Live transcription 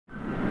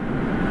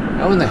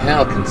How in the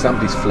hell can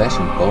somebody's flesh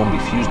and bone be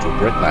fused to a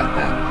brick like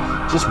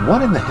that? Just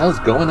what in the hell's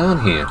going on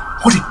here?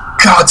 What in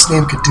God's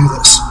name could do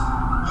this?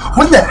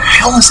 What in the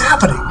hell is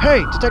happening?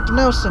 Hey, Detective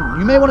Nelson,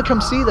 you may want to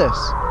come see this.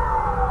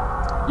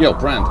 Yo,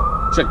 Brand,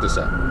 check this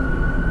out.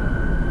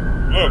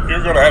 Look,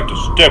 you're gonna have to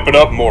step it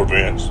up more,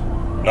 Vince.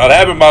 Not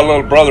having my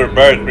little brother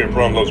embarrass me in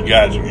front of those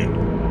guys again.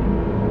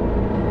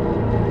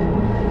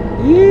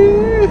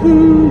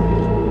 Yoo-hoo!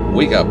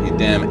 Wake up, you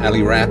damn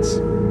alley rats.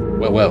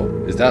 Well,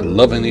 is that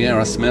love in the air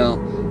I smell?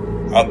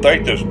 I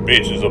think this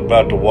bitch is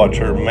about to watch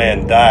her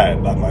man die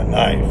by my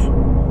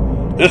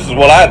knife. This is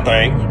what I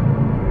think.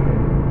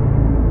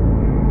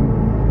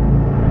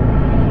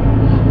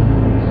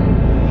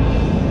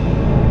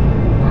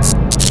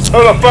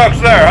 Who the fuck's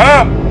there,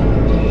 huh?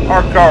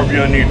 I'll carve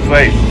you a new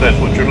face if that's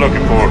what you're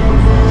looking for.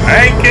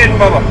 I ain't kidding,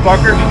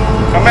 motherfucker.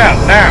 Come out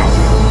now.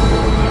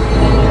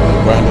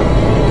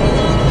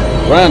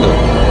 Brandon.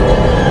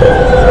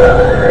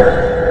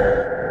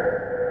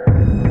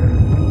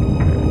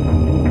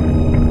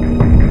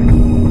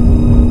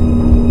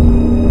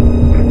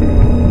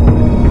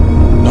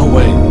 No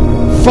way.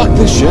 Fuck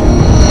this shit.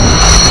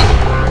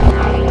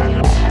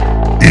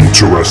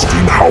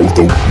 Interesting how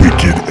the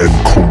wicked and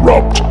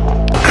corrupt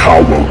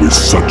cower with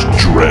such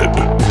dread.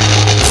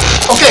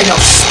 Okay, now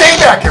stay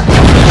back here!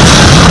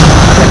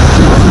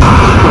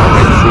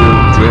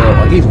 Drill,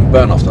 or even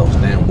burn off those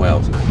damn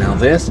wells. Now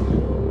this?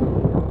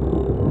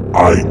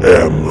 I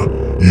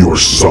am your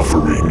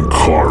suffering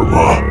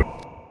karma.